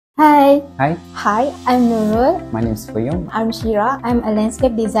Hi. Hi, Hi, I'm Nurul. my name is Fuyung. I'm Shira. I'm a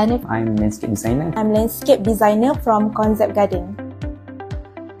landscape designer. I'm a landscape designer. I'm landscape designer from Konzept Garden.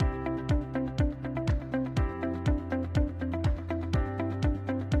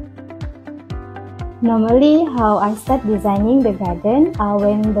 Normally, how I start designing the garden,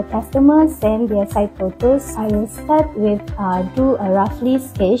 when the customer send their site photos, I will start with do a roughly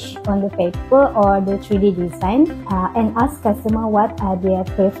sketch on the paper or the 3D design and ask customer what are their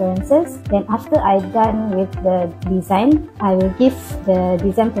preferences. Then after I'm done with the design, I will give the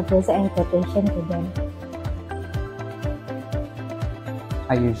design proposal and quotation to them.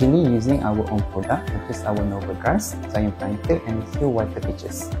 I usually using our own product, which is our noble grass, giant planter, and a few water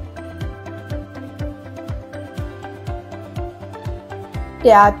features.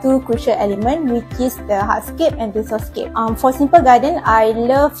 There are two crucial elements, which is the hardscape and the softscape. For simple garden, I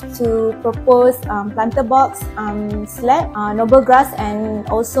love to propose planter box, slab, noble grass, and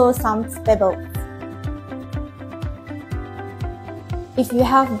also some pebbles. If you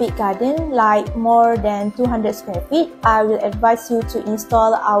have big garden, like more than 200 square feet, I will advise you to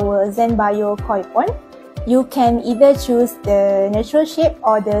install our ZenBio koi pond. You can either choose the natural shape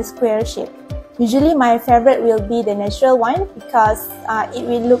or the square shape. Usually my favorite will be the natural one because it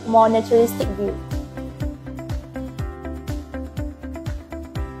will look more naturalistic view.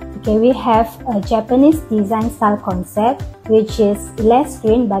 Okay, we have a Japanese design style concept which is less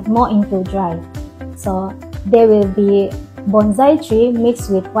green but more into dry. So there will be bonsai tree mixed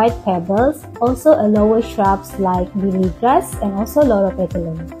with white pebbles, also a lower shrubs like lily grass and also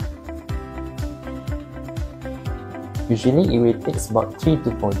loropetalum. Usually, it will take about 3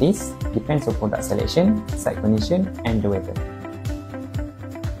 to 4 days, depends on product selection, site condition, and the weather.